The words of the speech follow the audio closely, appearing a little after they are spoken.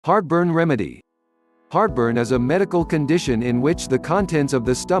Heartburn remedy. Heartburn is a medical condition in which the contents of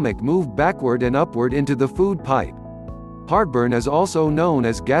the stomach move backward and upward into the food pipe. Heartburn is also known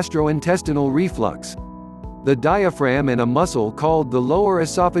as gastrointestinal reflux. The diaphragm and a muscle called the lower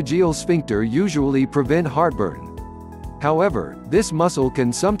esophageal sphincter usually prevent heartburn. However, this muscle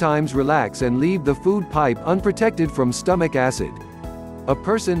can sometimes relax and leave the food pipe unprotected from stomach acid. A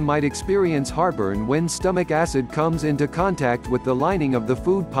person might experience heartburn when stomach acid comes into contact with the lining of the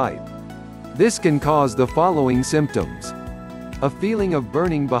food pipe. This can cause the following symptoms. A feeling of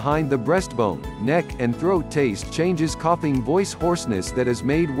burning behind the breastbone, neck, and throat. Taste changes. Coughing. Voice hoarseness that is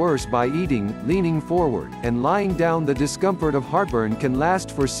made worse by eating, leaning forward, and lying down. The discomfort of heartburn can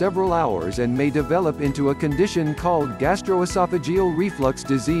last for several hours and may develop into a condition called gastroesophageal reflux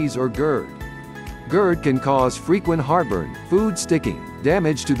disease or GERD. GERD can cause frequent heartburn, food sticking,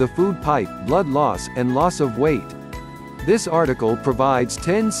 damage to the food pipe, blood loss, and loss of weight. This article provides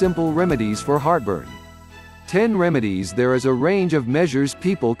 10 simple remedies for heartburn. 10 remedies. There is a range of measures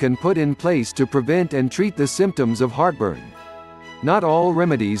people can put in place to prevent and treat the symptoms of heartburn. Not all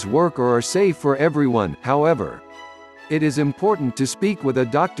remedies work or are safe for everyone, however. It is important to speak with a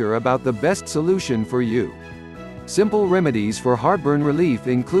doctor about the best solution for you. Simple remedies for heartburn relief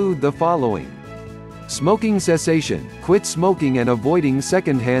include the following. Smoking cessation. Quit smoking and avoiding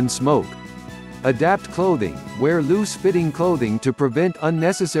secondhand smoke. Adapt clothing. Wear loose-fitting clothing to prevent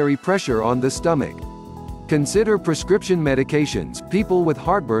unnecessary pressure on the stomach. Consider prescription medications. People with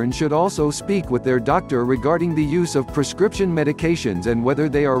heartburn should also speak with their doctor regarding the use of prescription medications and whether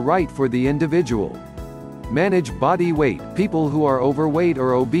they are right for the individual. Manage body weight. People who are overweight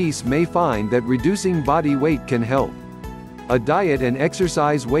or obese may find that reducing body weight can help. A diet and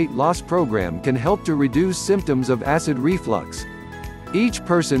exercise weight loss program can help to reduce symptoms of acid reflux. Each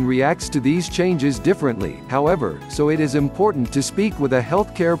person reacts to these changes differently, however, so it is important to speak with a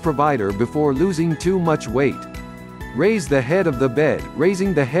healthcare provider before losing too much weight. Raise the head of the bed.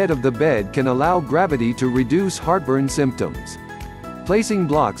 Raising the head of the bed can allow gravity to reduce heartburn symptoms. Placing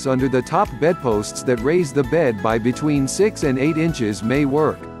blocks under the top bedposts that raise the bed by between 6 and 8 inches may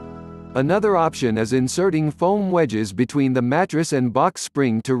work. Another option is inserting foam wedges between the mattress and box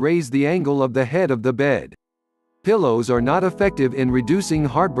spring to raise the angle of the head of the bed. Pillows are not effective in reducing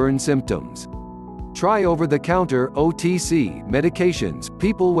heartburn symptoms. Try over-the-counter (OTC) medications.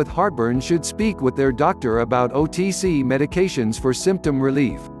 People with heartburn should speak with their doctor about OTC medications for symptom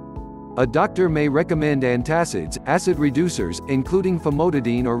relief. A doctor may recommend antacids, acid reducers, including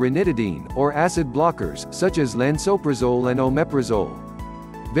famotidine or ranitidine, or acid blockers, such as lansoprazole and omeprazole.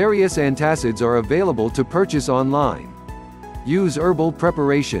 Various antacids are available to purchase online. Use herbal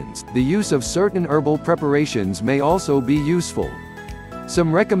preparations. The use of certain herbal preparations may also be useful.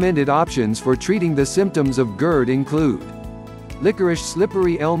 Some recommended options for treating the symptoms of GERD include licorice,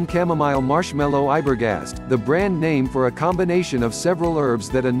 slippery elm, chamomile, marshmallow, ibergast, the brand name for a combination of several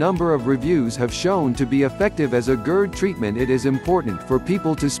herbs that a number of reviews have shown to be effective as a GERD treatment. It is important for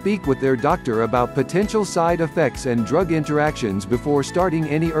people to speak with their doctor about potential side effects and drug interactions before starting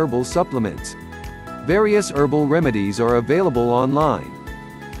any herbal supplements. Various herbal remedies are available online.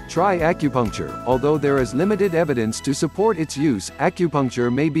 Try acupuncture. Although there is limited evidence to support its use,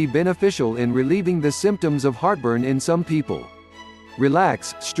 acupuncture may be beneficial in relieving the symptoms of heartburn in some people.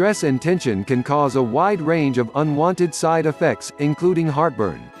 Relax. Stress and tension can cause a wide range of unwanted side effects, including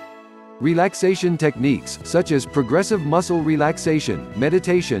heartburn. Relaxation techniques, such as progressive muscle relaxation,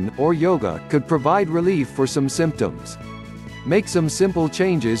 meditation, or yoga, could provide relief for some symptoms. Make some simple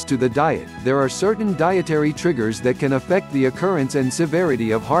changes to the diet. There are certain dietary triggers that can affect the occurrence and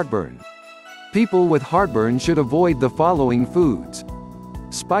severity of heartburn. People with heartburn should avoid the following foods.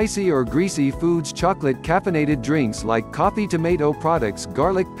 Spicy or greasy foods, chocolate, caffeinated drinks like coffee, tomato products,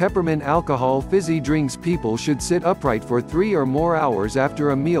 garlic, peppermint, alcohol, fizzy drinks. People should sit upright for 3 or more hours after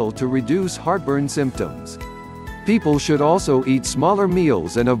a meal to reduce heartburn symptoms. People should also eat smaller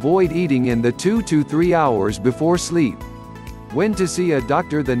meals and avoid eating in the 2 to 3 hours before sleep. When to see a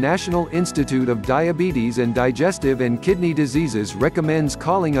doctor. The National Institute of Diabetes and Digestive and Kidney Diseases recommends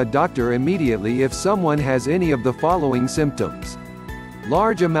calling a doctor immediately if someone has any of the following symptoms.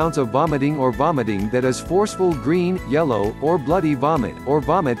 Large amounts of vomiting or vomiting that is forceful, green, yellow, or bloody vomit, or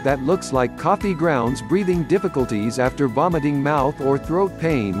vomit that looks like coffee grounds. Breathing difficulties after vomiting, mouth or throat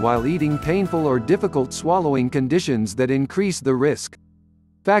pain while eating, painful or difficult swallowing. Conditions that increase the risk.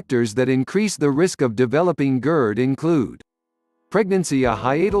 Factors that increase the risk of developing GERD include Pregnancy, a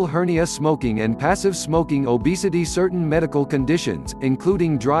hiatal hernia, smoking and passive smoking, obesity, certain medical conditions,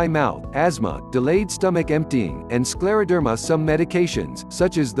 including dry mouth, asthma, delayed stomach emptying, and scleroderma. Some medications,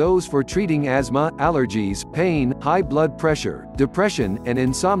 such as those for treating asthma, allergies, pain, high blood pressure, depression, and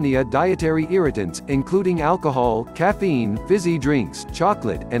insomnia. Dietary irritants, including alcohol, caffeine, fizzy drinks,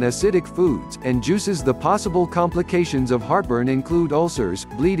 chocolate, and acidic foods and juices. The possible complications of heartburn include ulcers,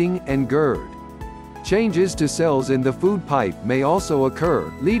 bleeding, and GERD. Changes to cells in the food pipe may also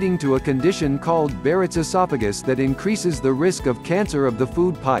occur, leading to a condition called Barrett's esophagus that increases the risk of cancer of the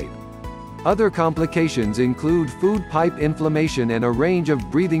food pipe. Other complications include food pipe inflammation and a range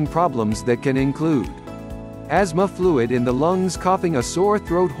of breathing problems that can include asthma, fluid in the lungs, coughing, a sore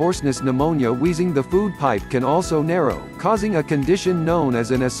throat, hoarseness, pneumonia, wheezing. The food pipe can also narrow, causing a condition known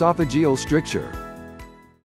as an esophageal stricture.